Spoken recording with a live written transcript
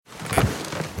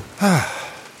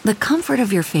The comfort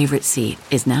of your favorite seat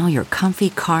is now your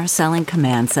comfy car-selling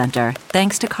command center,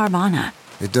 thanks to Carvana.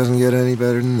 It doesn't get any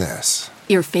better than this.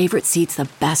 Your favorite seat's the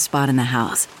best spot in the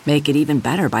house. Make it even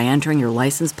better by entering your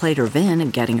license plate or VIN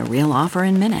and getting a real offer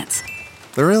in minutes.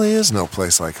 There really is no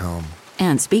place like home.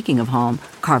 And speaking of home,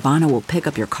 Carvana will pick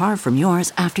up your car from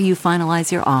yours after you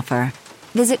finalize your offer.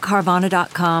 Visit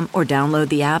Carvana.com or download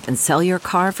the app and sell your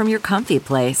car from your comfy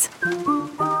place.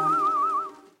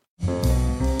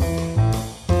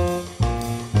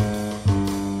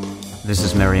 This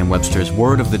is Merriam-Webster's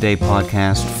Word of the Day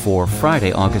podcast for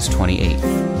Friday, August 28th.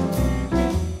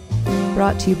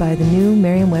 Brought to you by the new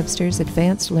Merriam-Webster's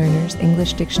Advanced Learners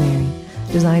English Dictionary,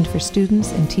 designed for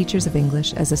students and teachers of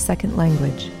English as a second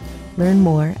language. Learn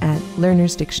more at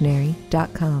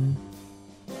learnersdictionary.com.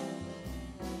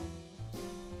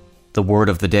 The word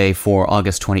of the day for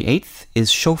August 28th is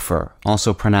chauffeur,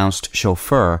 also pronounced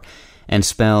chauffeur, and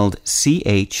spelled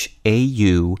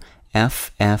C-H-A-U-F-F-E-U-R.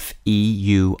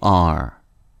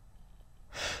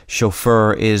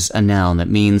 Chauffeur is a noun that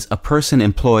means a person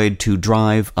employed to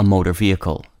drive a motor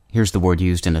vehicle. Here's the word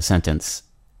used in a sentence.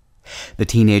 The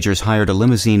teenagers hired a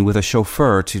limousine with a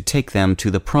chauffeur to take them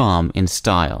to the prom in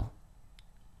style.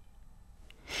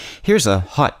 Here's a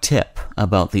hot tip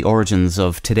about the origins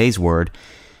of today's word.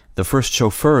 The first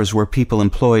chauffeurs were people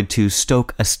employed to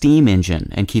stoke a steam engine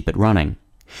and keep it running.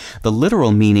 The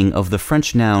literal meaning of the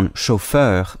French noun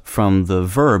chauffeur, from the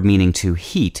verb meaning to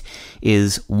heat,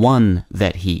 is one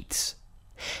that heats.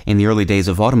 In the early days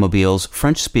of automobiles,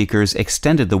 French speakers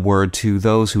extended the word to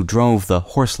those who drove the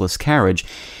horseless carriage,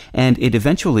 and it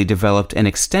eventually developed an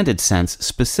extended sense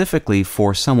specifically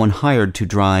for someone hired to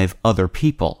drive other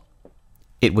people.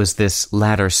 It was this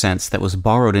latter sense that was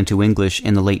borrowed into English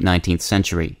in the late 19th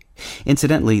century.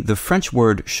 Incidentally, the French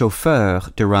word chauffeur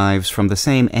derives from the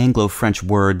same Anglo-French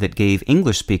word that gave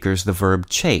English speakers the verb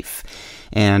chafe,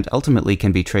 and ultimately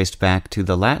can be traced back to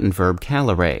the Latin verb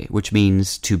calēre, which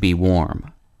means to be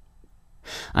warm.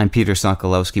 I'm Peter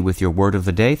Sokolowski with your Word of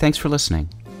the Day. Thanks for listening.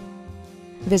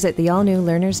 Visit the all-new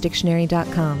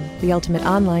learnersdictionary.com, the ultimate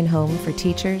online home for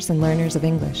teachers and learners of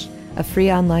English. A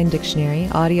free online dictionary,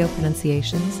 audio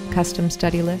pronunciations, custom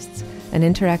study lists, and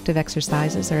interactive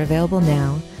exercises are available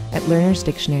now at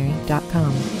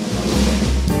learnersdictionary.com.